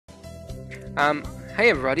Hey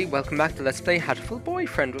everybody, welcome back to Let's Play Hatoful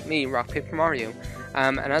Boyfriend with me, Rock Paper Mario.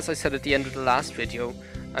 And as I said at the end of the last video,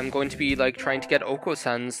 I'm going to be trying to get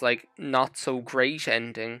Okosan's not so great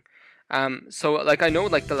ending. So I know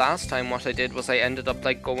the last time what I did was I ended up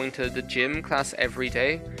going to the gym class every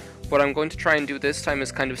day. What I'm going to try and do this time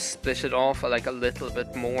is kind of split it off a little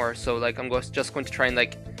bit more. So I'm just going to try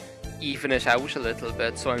and even it out a little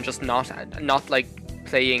bit. So I'm just not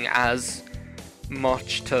playing as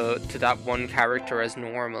much to that one character as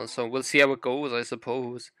normal, so we'll see how it goes, I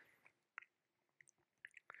suppose.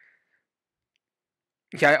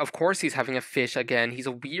 Yeah, of course he's having a fit again. He's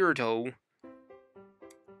a weirdo.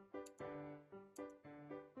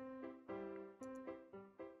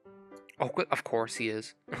 Oh, of course he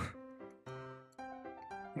is.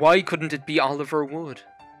 Why couldn't it be Oliver Wood?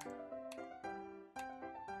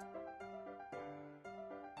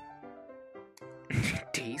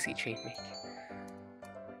 Daisy chain making.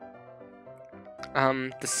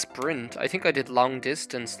 The sprint. I think I did long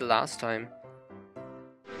distance the last time.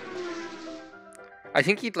 I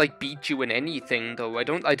think he'd beat you in anything though. I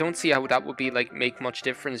don't see how that would be make much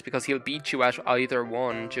difference because he'll beat you at either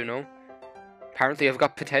one, do you know? Apparently I've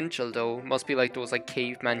got potential though. Must be those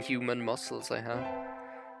caveman human muscles I have.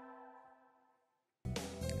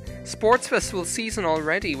 Sports festival season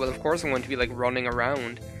already. Well, of course I'm going to be running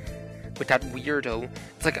around with that weirdo.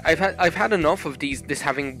 It's I've had enough of this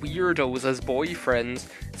having weirdos as boyfriends.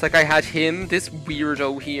 It's I had him, this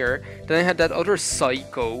weirdo here, then I had that other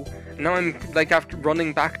psycho, and now I'm after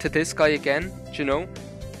running back to this guy again, do you know?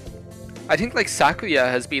 I think Sakuya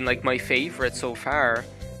has been my favorite so far.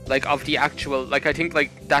 Of the actual, I think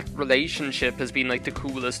that relationship has been the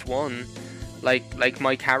coolest one. Like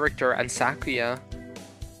my character and Sakuya.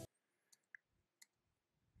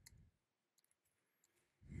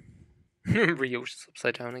 Ryo's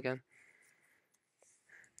upside down again.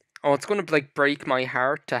 Oh, it's gonna break my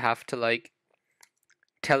heart to have to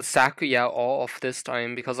tell Sakuya off this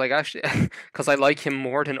time because actually because I like him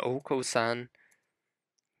more than Okosan.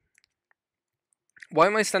 Why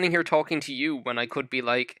am I standing here talking to you when I could be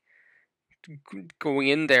going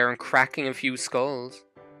in there and cracking a few skulls?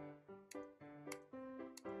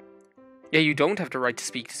 Yeah, you don't have the right to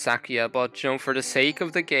speak to Sakuya, but you know, for the sake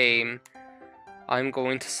of the game, I'm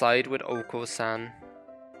going to side with Okosan.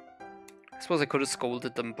 I suppose I could have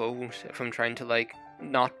scolded them both if I'm trying to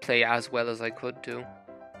not play as well as I could do.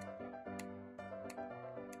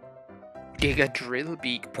 Giga Drill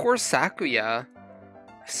Beak. Poor Sakuya.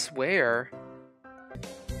 I swear.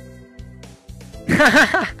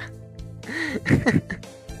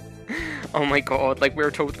 Oh my god,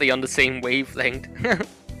 we're totally on the same wavelength.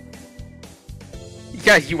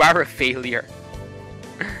 Yeah, you are a failure.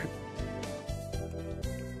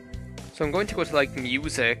 So I'm going to go to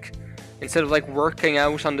music. Instead of working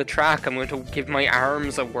out on the track, I'm going to give my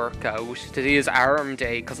arms a workout. Today is arm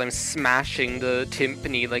day because I'm smashing the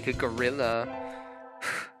timpani like a gorilla.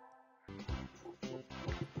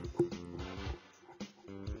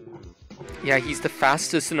 Yeah, he's the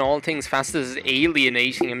fastest in all things, fastest at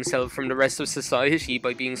alienating himself from the rest of society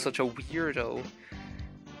by being such a weirdo.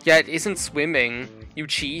 Yeah, it isn't swimming. You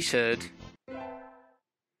cheated.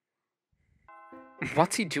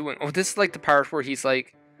 What's he doing? Oh, this is the part where he's I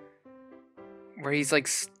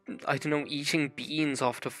don't know, eating beans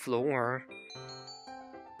off the floor.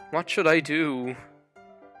 What should I do?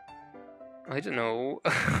 I don't know.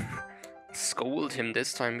 Scold him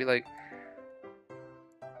this time, be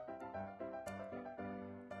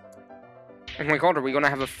oh my god, are we gonna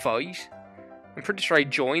have a fight? I'm pretty sure I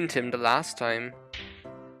joined him the last time.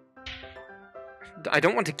 I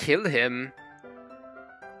don't want to kill him.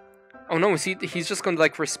 Oh no, he's just gonna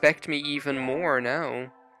respect me even more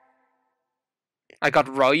now. I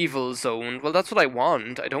got rival zoned. Well, that's what I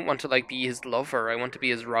want. I don't want to be his lover. I want to be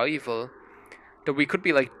his rival. Though we could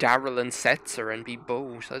be Daryl and Setzer and be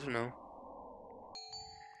both. I don't know.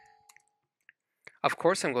 Of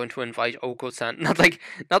course I'm going to invite Okosan. Not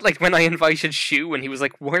like when I invited Shu and he was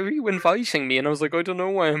why are you inviting me? And I was I don't know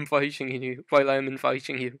why I'm inviting you while I'm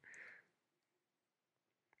inviting you.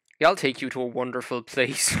 Yeah, I'll take you to a wonderful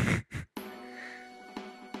place.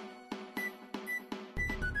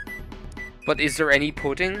 But is there any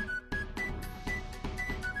pudding?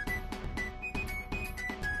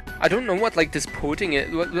 I don't know what this pudding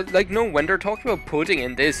is. No, when they're talking about pudding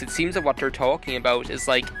in this, it seems that what they're talking about is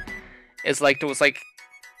those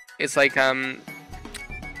it's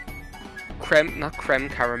creme, not creme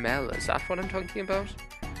caramel. Is that what I'm talking about?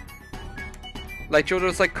 Joe,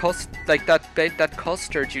 there's that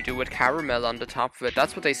custard you do with caramel on the top of it.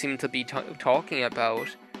 That's what they seem to be talking about.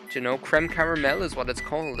 Do you know, creme caramel is what it's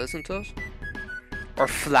called, isn't it? Or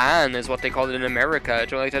flan is what they call it in America.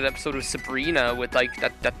 Do you like that episode of Sabrina with like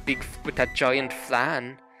that giant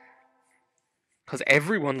flan? Because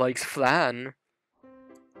everyone likes flan.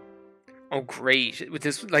 Oh great. With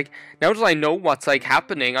this, like, now that I know what's like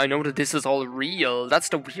happening, I know that this is all real. That's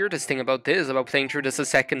the weirdest thing about this, about playing through this a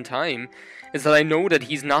second time, is that I know that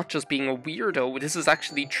he's not just being a weirdo. This is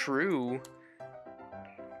actually true.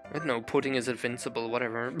 I don't know, pudding is invincible,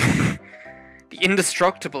 whatever. The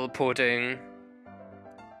indestructible pudding.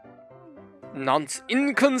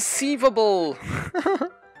 Inconceivable!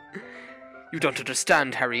 You don't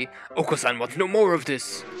understand, Harry. Okosan wants no more of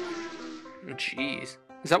this. Jeez.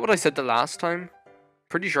 Is that what I said the last time?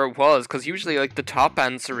 Pretty sure it was, because usually, like, the top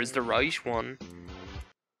answer is the right one.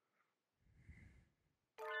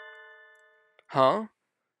 Huh?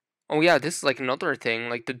 Oh yeah, this is, like, another thing.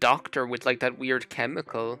 Like, the doctor with, like, that weird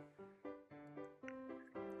chemical.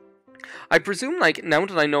 I presume, like, now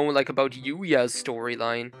that I know, like, about Yuya's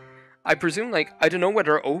storyline, I presume, like, I don't know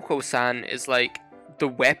whether Oko-san is, like, the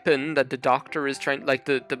weapon that the doctor is trying, like,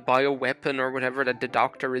 the bioweapon or whatever that the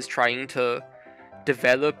doctor is trying to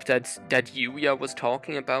develop, that Yuya was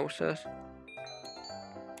talking about it.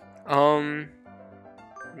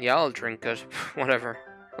 Yeah, I'll drink it. Whatever.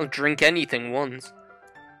 I'll drink anything once.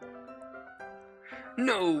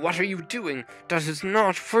 No, what are you doing? That is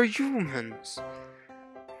not for humans.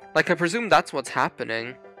 Like, I presume that's what's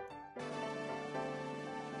happening.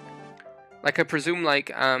 Like, I presume,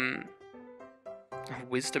 like,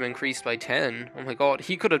 wisdom increased by 10. Oh my god,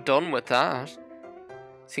 he could have done with that.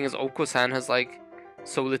 Seeing as Oko-san has, like,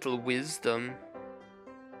 so little wisdom.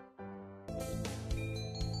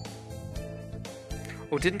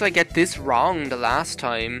 Oh, didn't I get this wrong the last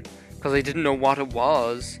time? Because I didn't know what it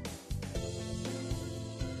was.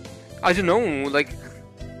 I don't know, like,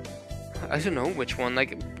 I don't know which one.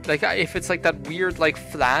 Like if it's like that weird, like,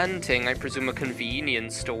 flan thing, I presume a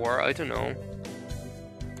convenience store. I don't know.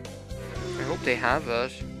 I hope they have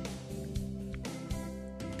it.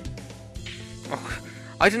 Oh,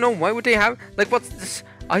 I don't know, why would they have, like, what's this?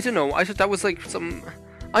 I don't know, I thought that was like some,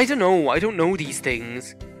 I don't know, I don't know these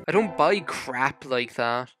things. I don't buy crap like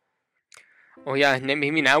that. Oh yeah,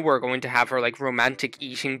 maybe now we're going to have her, like, romantic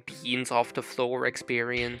eating beans off the floor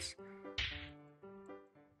experience.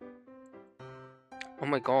 Oh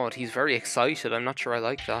my god, he's very excited. I'm not sure I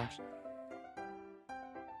like that.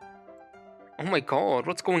 Oh my god,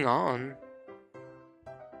 what's going on?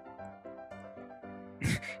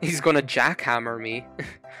 He's gonna jackhammer me.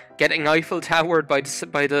 Getting Eiffel Towered by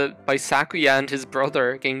Sakuya and his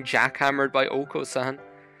brother, getting jackhammered by Oko-san.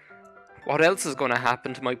 What else is gonna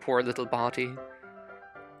happen to my poor little body?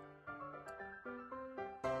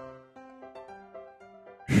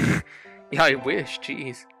 Yeah, I wish,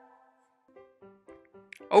 jeez.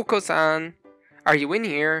 Oko-san, are you in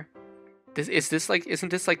here? Isn't this like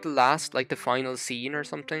the last, like, the final scene or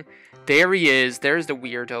something? There he is, there's the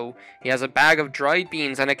weirdo. He has a bag of dried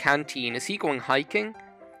beans and a canteen. Is he going hiking?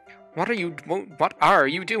 What are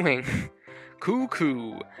you doing?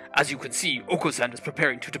 Cuckoo. As you can see, Oko-san is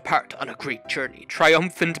preparing to depart on a great journey.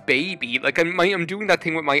 Triumphant baby. Like, I'm doing that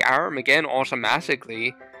thing with my arm again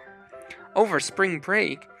automatically. Over spring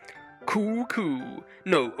break. Cuckoo.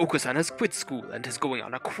 No, Oko-san has quit school and is going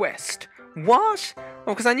on a quest. What?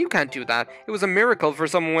 Oko-san, you can't do that. It was a miracle for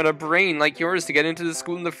someone with a brain like yours to get into the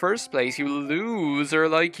school in the first place, you loser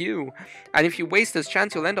like you. And if you waste this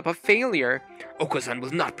chance, you'll end up a failure. Oko-san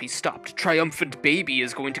will not be stopped. Triumphant baby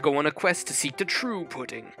is going to go on a quest to seek the true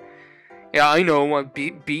pudding. Yeah, I know. I've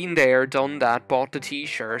been there, done that, bought the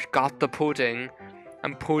t-shirt, got the pudding,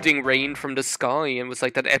 and pudding rained from the sky, and it was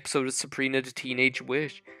like that episode of Sabrina the Teenage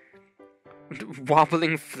Witch.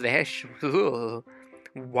 Wobbling flesh. Ugh.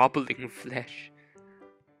 Wobbling flesh.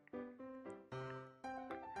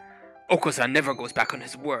 Oko-san never goes back on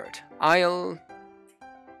his word. I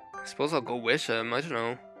suppose I'll go with him. I don't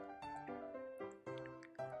know.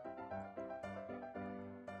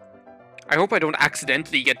 I hope I don't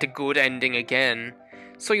accidentally get the good ending again.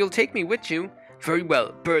 So you'll take me with you? Very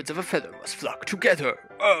well. Birds of a feather must flock together.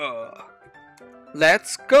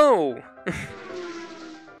 Let's go!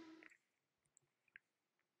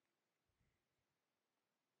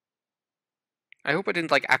 I hope I didn't,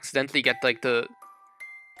 like, accidentally get, like, the...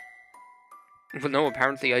 Well, no,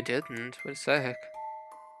 apparently I didn't. Wait a sec.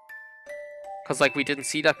 Because, like, we didn't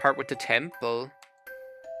see that part with the temple.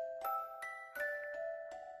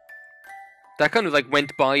 That kind of, like,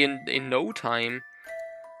 went by in no time.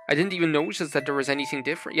 I didn't even notice that there was anything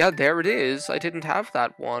different. Yeah, there it is. I didn't have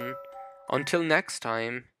that one. Until next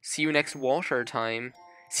time. See you next water time.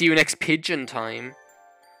 See you next pigeon time.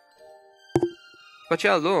 But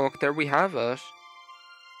yeah, look, there we have it.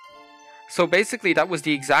 So basically that was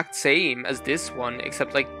the exact same as this one,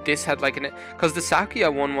 except like this had like an... Because the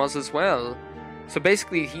Sakuya one was as well. So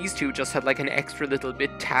basically these two just had like an extra little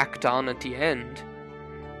bit tacked on at the end.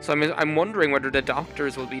 So I'm wondering whether the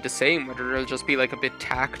doctors will be the same, whether they'll just be like a bit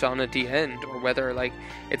tacked on at the end, or whether like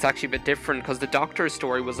it's actually a bit different, because the doctor's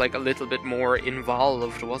story was like a little bit more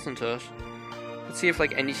involved, wasn't it? Let's see if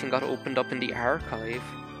like anything got opened up in the archive.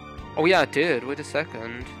 Oh yeah, it did. Wait a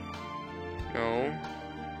second. No.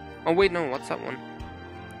 Oh wait, no, what's that one?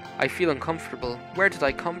 I feel uncomfortable. Where did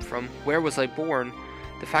I come from? Where was I born?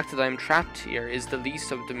 The fact that I am trapped here is the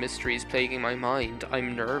least of the mysteries plaguing my mind.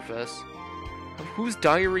 I'm nervous. Whose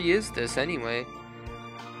diary is this, anyway?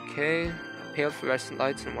 Okay. Pale fluorescent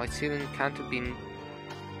lights and white ceiling can't have been...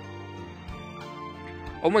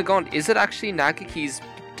 Oh my god, is it actually Nagaki's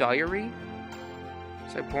diary?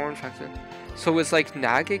 Is I born fact? So it's like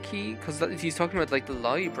Nagaki? Because he's talking about like the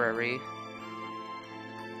library.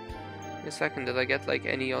 Wait a second, did I get like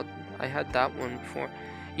any other... I had that one before.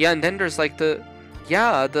 Yeah, and then there's like the...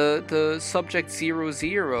 Yeah, the Subject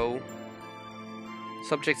 00.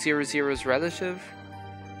 Subject 00's relative.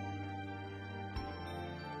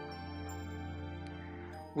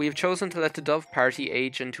 We have chosen to let the Dove Party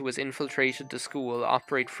agent who has infiltrated the school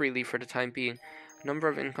operate freely for the time being. A number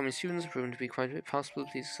of incoming students have proven to be quite possible.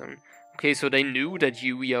 Please, okay, so they knew that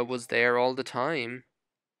Yuya was there all the time.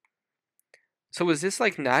 So is this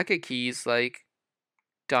like Nagaki's like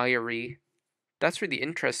diary? That's really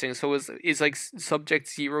interesting. So is like Subject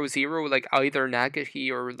 00 like either Nagaki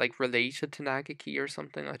or like related to Nagaki or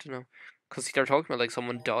something? I don't know. Because they're talking about like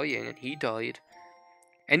someone dying and he died.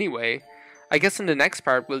 Anyway, I guess in the next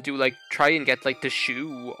part we'll do like try and get like the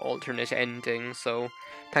Shu alternate ending. So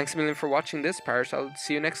thanks a million for watching this part. I'll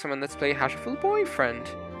see you next time on Let's Play Hatoful Boyfriend.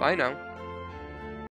 Bye now.